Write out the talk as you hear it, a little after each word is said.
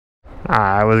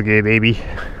Ah, it was gay, baby.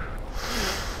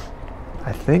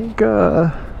 I think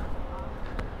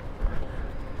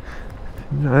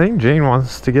Jane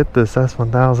wants to get this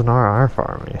S1000RR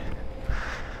for me.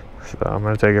 So I'm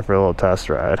gonna take it for a little test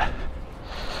ride.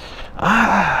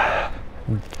 Ah,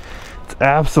 it's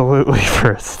absolutely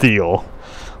for a steal.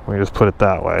 Let me just put it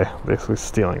that way. Basically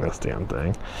stealing this damn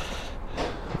thing.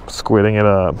 Squidding it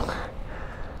up.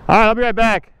 Alright, I'll be right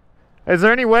back. Is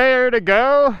there anywhere to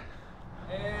go?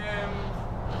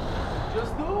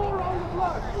 Just go around the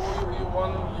block. You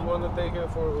want to take it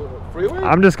for freeway?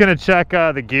 I'm just gonna check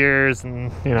the gears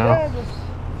and, you know. Yeah, just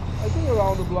I think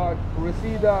around the block.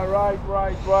 Reseda,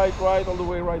 right, all the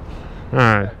way right.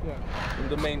 Alright. Yeah, in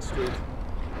the main street.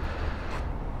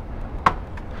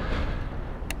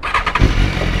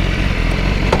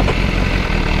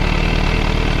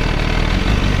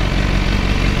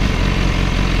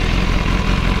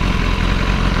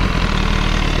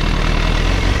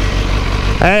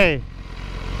 Hey,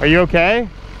 are you okay?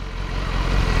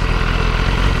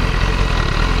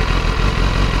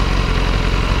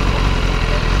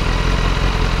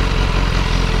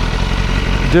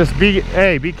 Just be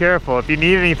careful. If you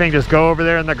need anything, just go over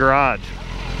there in the garage.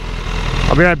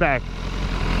 I'll be right back.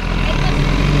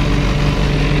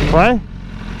 What?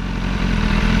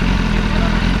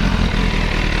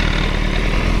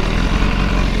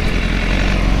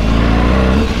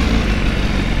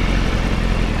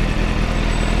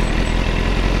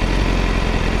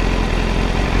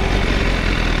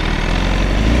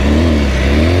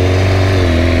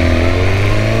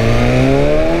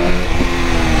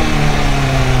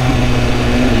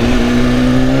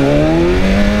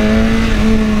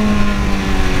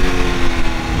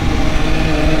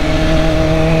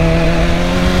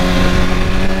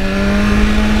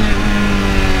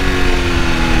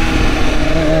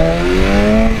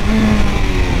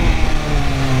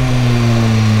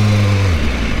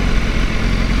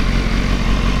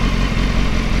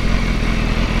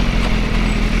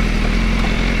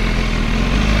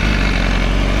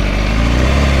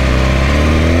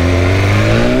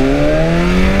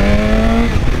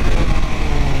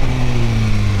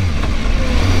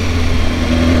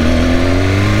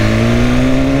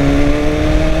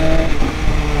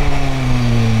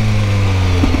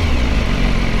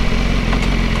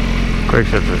 Quick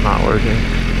shift is not working.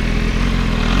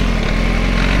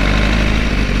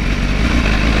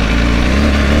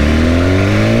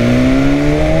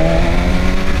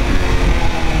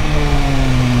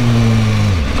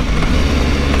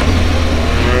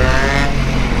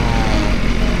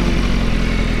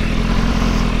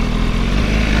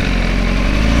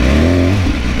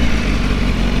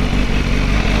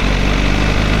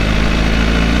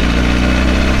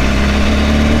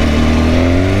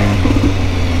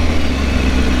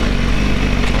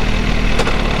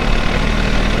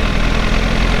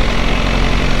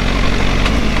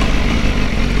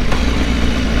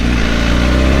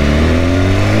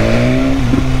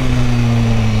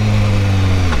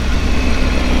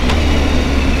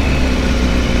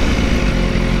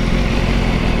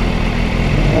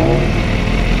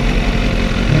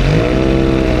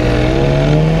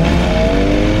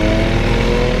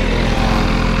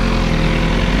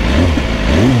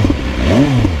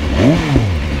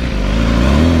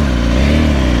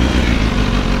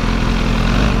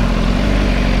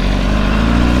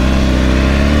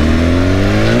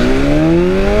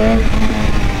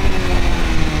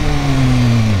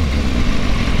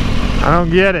 I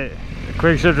don't get it. The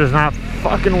quick shifter's not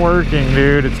fucking working,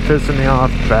 dude. It's pissing me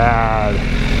off bad.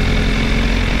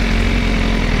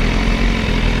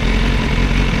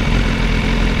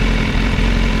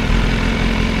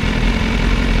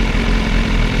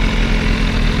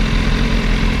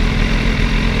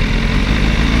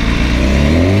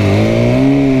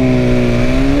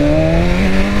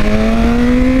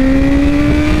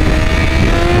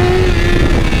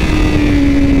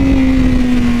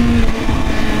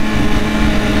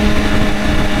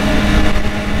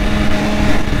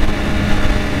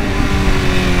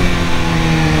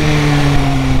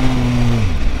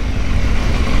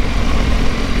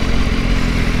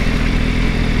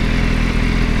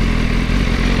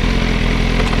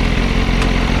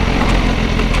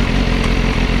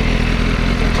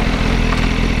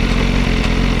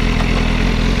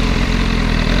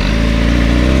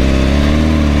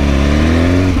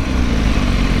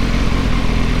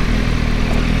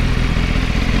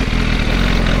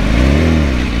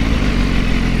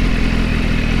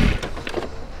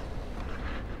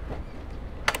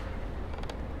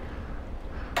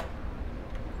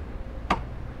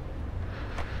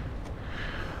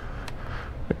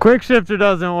 Quick shifter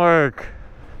doesn't work.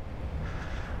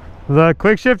 The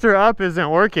quick shifter up isn't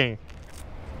working.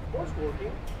 course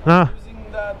working. Huh? I'm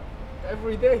using that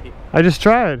every day. I just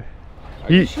tried.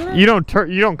 Are you sure? You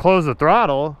don't close the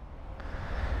throttle.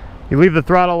 You leave the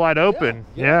throttle wide open.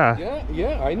 Yeah.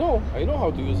 I know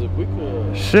how to use a quick.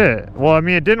 Shit. Well, I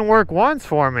mean, it didn't work once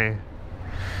for me.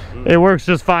 It works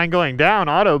just fine going down,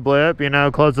 auto blip, you know,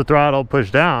 close the throttle,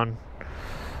 push down.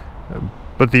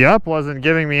 But the up wasn't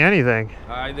giving me anything.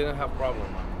 I didn't have problem.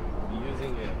 I'm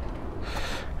using it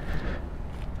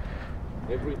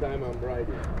every time I'm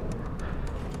riding.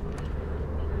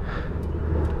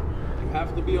 You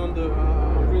have to be on the,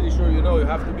 I'm pretty sure you know, you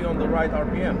have to be on the right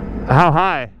RPM. How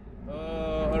high?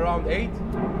 Around 8,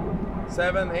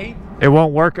 7, 8. It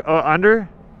won't work under?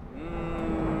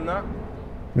 No.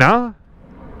 No?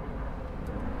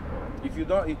 If you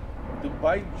don't, the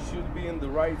bike should be in the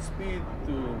right speed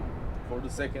for the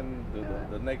second,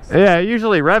 the next. Yeah,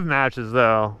 usually rev matches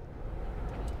though.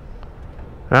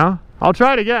 No? I'll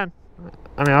try it again.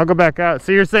 I mean, I'll go back out.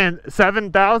 So you're saying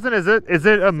 7,000? Is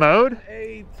it a mode?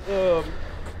 8,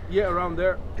 yeah, around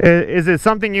there. Is it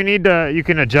something you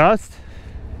can adjust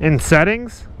in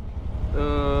settings?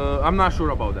 I'm not sure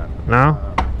about that. No?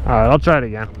 Alright, I'll try it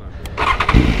again. I'm not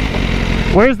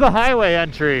sure. Where's the highway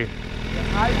entry? The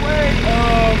highway,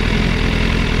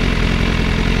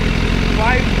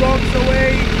 5 blocks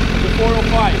away, the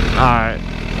 405. Alright.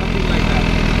 Something like that.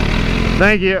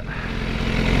 Thank you.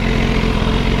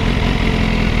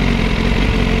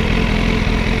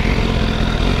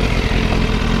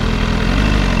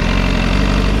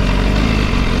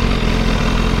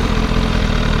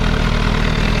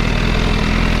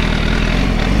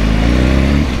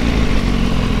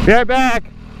 Be right back.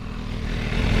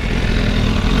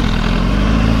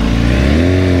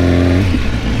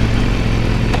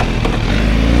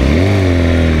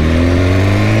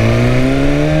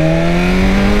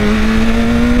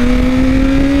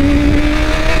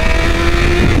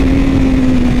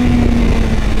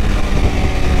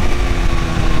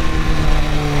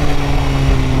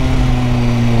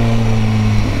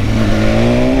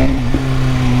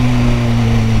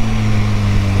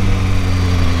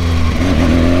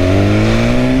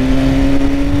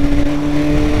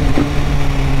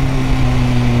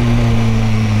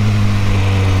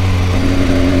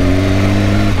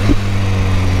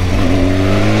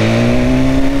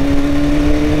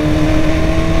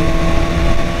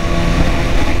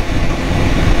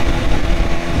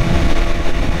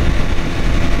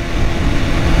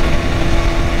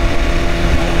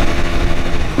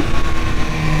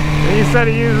 He said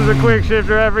he uses a quick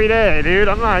shifter every day, dude.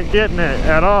 I'm not getting it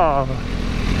at all.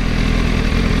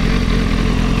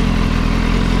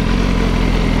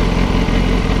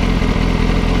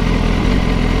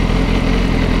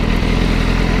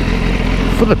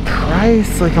 For the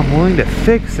price, like, I'm willing to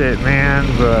fix it, man,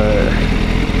 but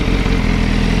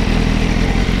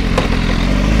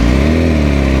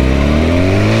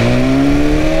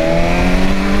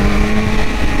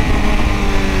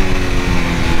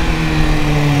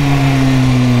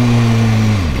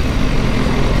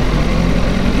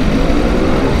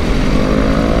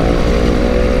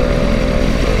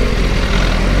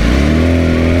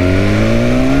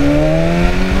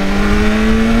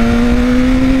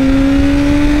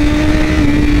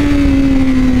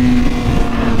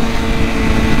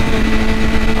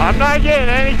not getting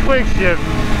any quick shift.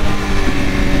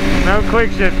 No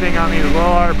quick shifting on these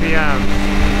low RPMs.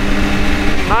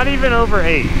 Not even over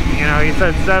 8. You know, he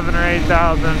said 7 or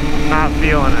 8,000. Not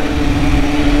feeling it.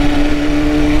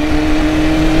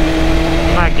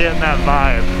 Not getting that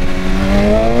vibe.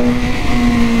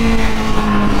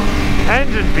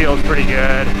 Engine feels pretty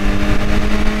good.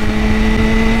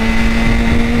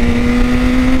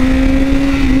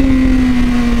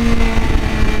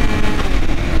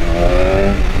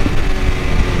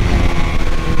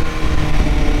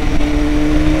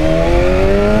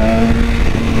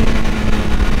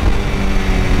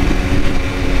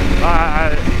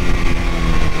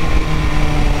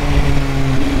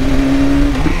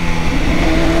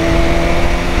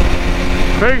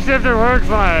 Quick shifter works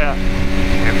when I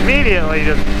immediately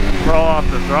just roll off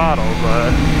the throttle,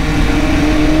 but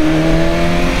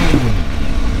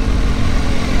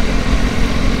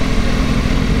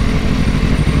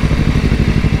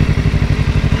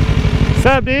what's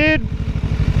up, dude?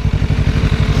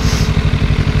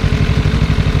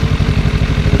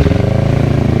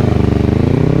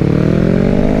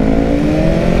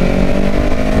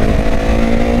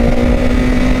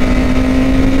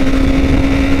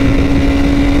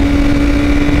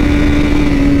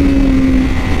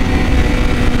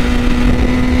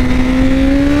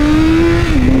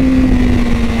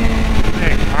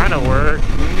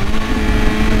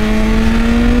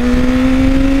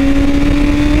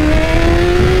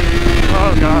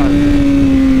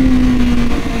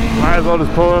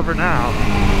 just pull over now.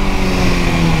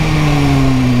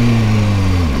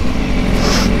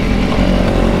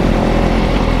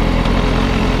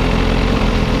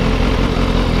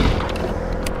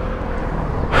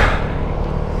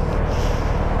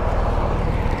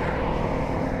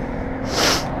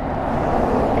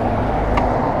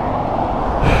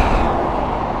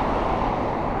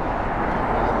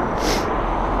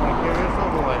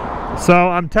 So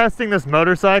I'm testing this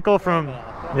motorcycle from,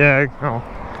 yeah, oh.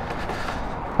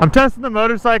 I'm testing the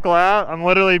motorcycle out. I'm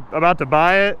literally about to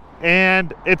buy it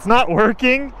and it's not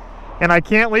working and I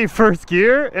can't leave first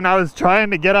gear, and I was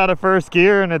trying to get out of first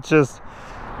gear and it's just,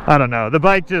 I don't know, the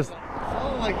bike just... It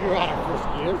sounded like you were out of first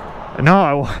gear.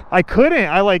 No, I couldn't.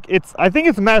 I think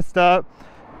it's messed up.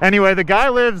 Anyway, the guy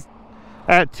lives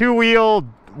at Two Wheel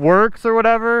Works or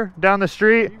whatever down the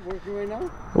street. Are you working right now?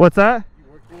 What's that?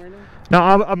 You working right now? No,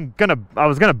 I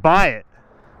was gonna buy it,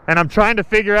 and I'm trying to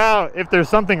figure out if there's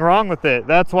something wrong with it.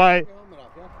 That's why.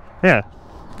 Yeah.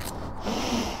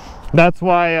 That's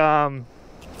why.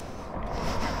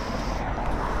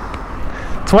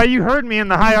 That's why you heard me in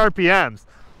the high RPMs.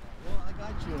 Well, I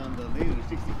got you on the laser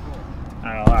 64. Oh,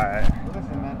 all right. Well,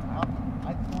 listen, man.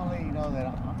 I just want to let you know that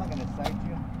I'm not gonna cite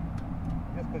you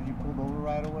just because you pulled over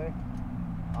right away.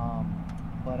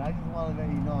 But I just want to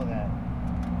let you know that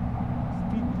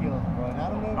speed kills, bro. And I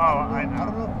don't know. I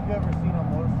don't know if you've ever seen a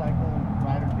motorcycle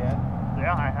rider dead.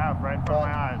 Yeah, I have, right in front of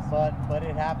my eyes. But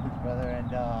it happens, brother, and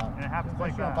it happens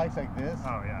like especially that. on bikes like this.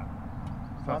 Oh yeah.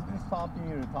 So I'm just stopping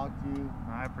you to talk to you.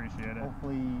 I appreciate it.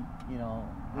 Hopefully, you know.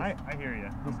 I hear you.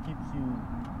 This keeps you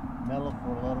mellow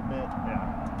for a little bit. Yeah.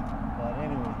 But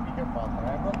anyways, be careful out there,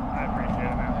 right, bro? I appreciate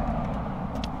it, man.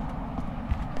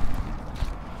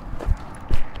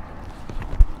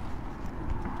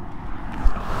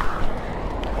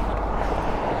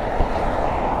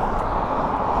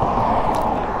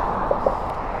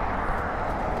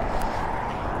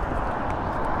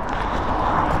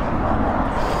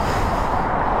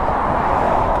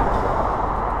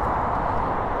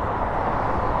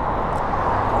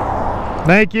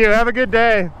 Thank you. Have a good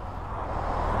day.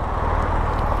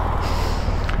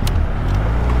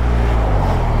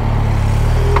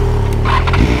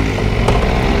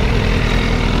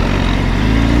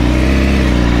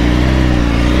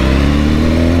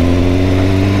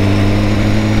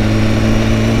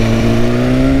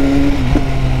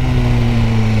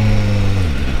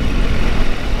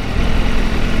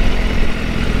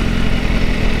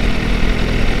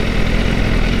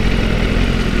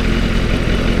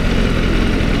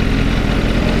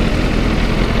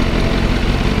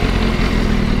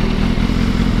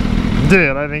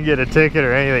 Dude, I didn't get a ticket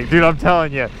or anything. Dude, I'm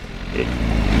telling you.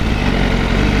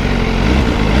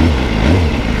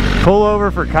 Pull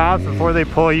over for cops before they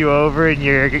pull you over and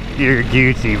you're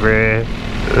Gucci, bruh.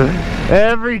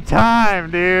 Every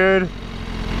time, dude.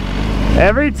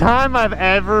 Every time I've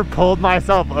ever pulled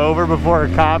myself over before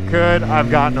a cop could,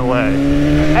 I've gotten away.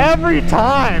 Every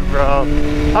time, bro.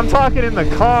 I'm talking in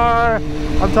the car.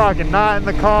 I'm talking not in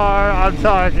the car. I'm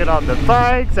talking on the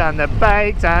bikes, on the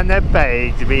bikes, on the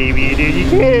bikes, baby. Dude, you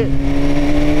can't.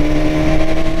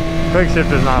 Quick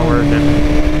shift is not working.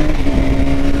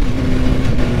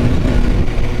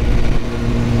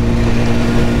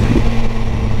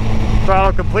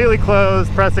 Throttle completely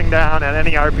closed, pressing down at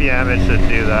any RPM, it should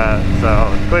do that. So,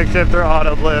 quick shifter,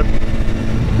 auto blip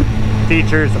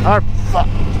features are fucked.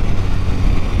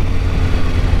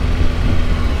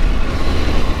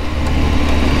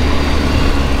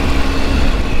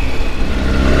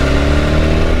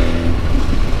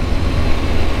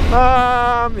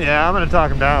 Yeah, I'm gonna talk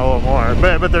them down a little more,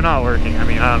 but they're not working. I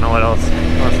mean, I don't know what else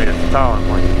to tell him.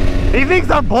 Like, he thinks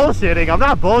I'm bullshitting. I'm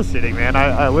not bullshitting, man.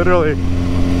 I literally,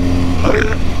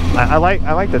 I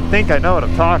like to think I know what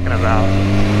I'm talking about.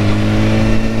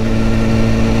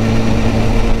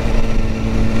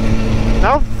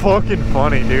 How fucking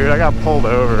funny, dude. I got pulled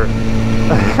over.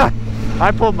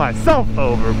 I pulled myself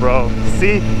over, bro.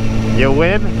 See, you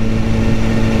win.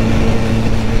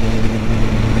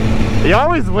 You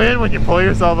always win when you pull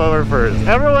yourself over first.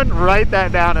 Everyone write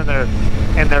that down in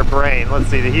their brain. Let's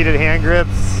see, the heated hand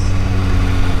grips.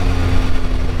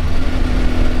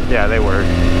 Yeah, they work.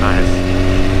 Nice.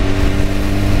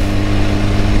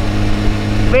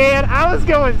 Man, I was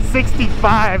going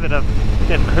 65 in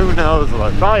who knows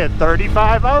what. Probably a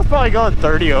 35. I was probably going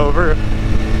 30 over.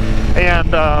 And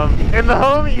in the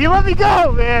homie, he let me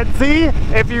go, man. See,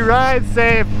 if you ride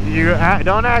safe,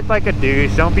 don't act like a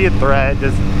douche. Don't be a threat.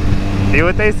 Just do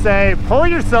what they say. Pull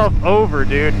yourself over,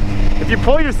 dude. If you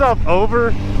pull yourself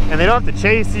over and they don't have to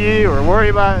chase you or worry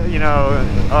about, you know,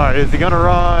 is he gonna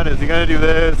run? Is he gonna do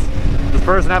this? this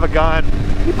person have a gun.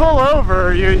 You pull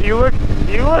over, you look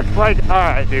like, all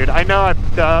right, dude, I know I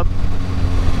fucked up.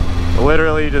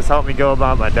 Literally just helped me go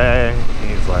about my day.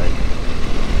 He's like,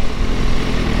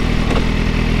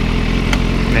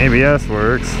 ABS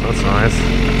works, that's nice.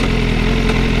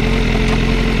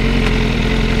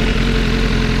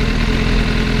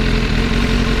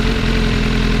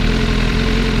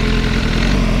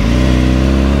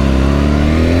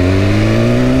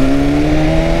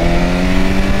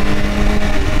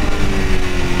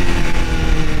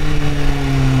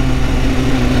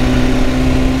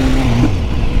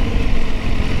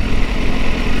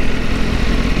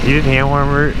 Heated hand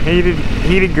warmer,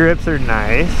 heated grips are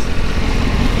nice.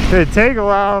 It'd take a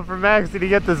while for Maxy to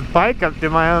get this bike up to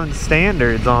my own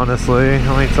standards, honestly.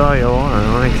 Let me tell you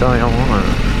what.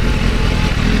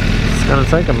 It's gonna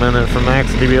take a minute for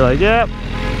Maxy to be like, yep,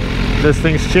 this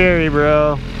thing's cherry,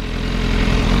 bro.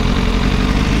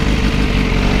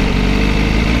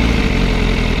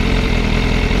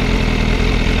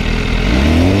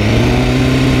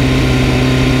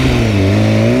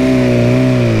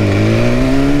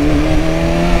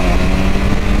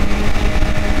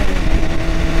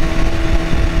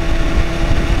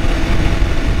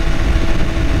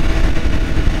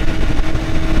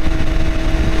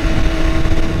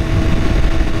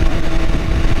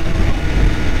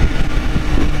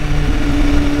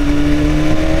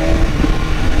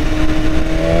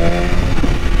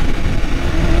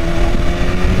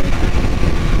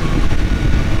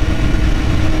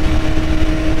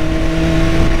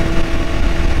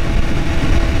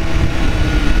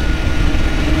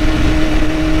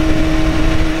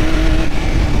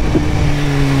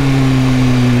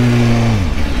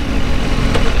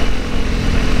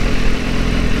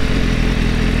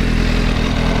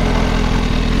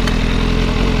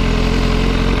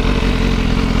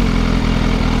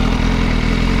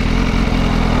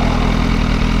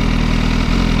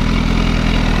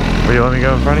 Will you let me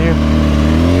go in front of you?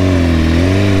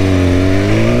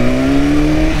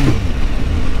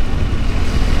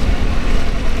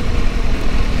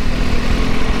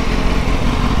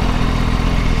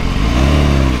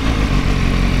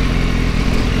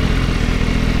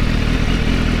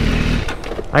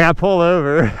 I got pulled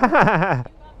over.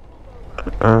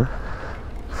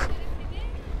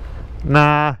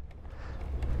 Nah.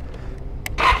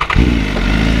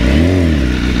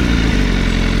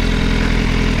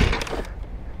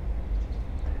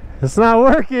 It's not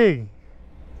working.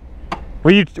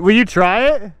 Will you try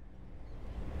it?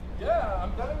 Yeah,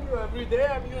 I'm telling you, every day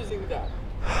I'm using that.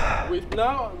 With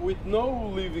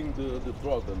no leaving the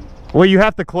throttle. Well, you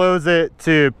have to close it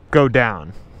to go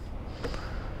down.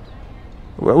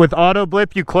 With auto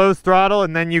blip, you close throttle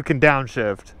and then you can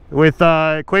downshift. With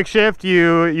quick shift,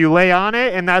 you lay on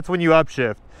it and that's when you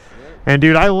upshift. And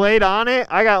dude, I laid on it.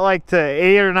 I got like to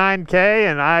 8 or 9K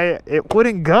and it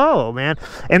wouldn't go, man.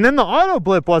 And then the auto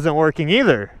blip wasn't working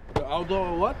either. The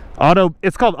auto what?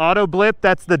 It's called auto blip.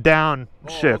 That's the down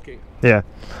shift. Okay. Yeah.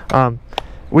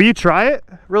 Will you try it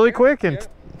really quick? And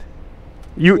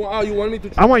you want me to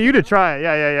try? I want you to try it.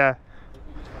 Yeah.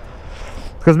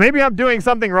 Because maybe I'm doing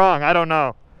something wrong. I don't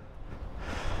know.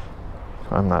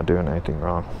 I'm not doing anything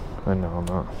wrong. I know I'm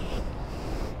not.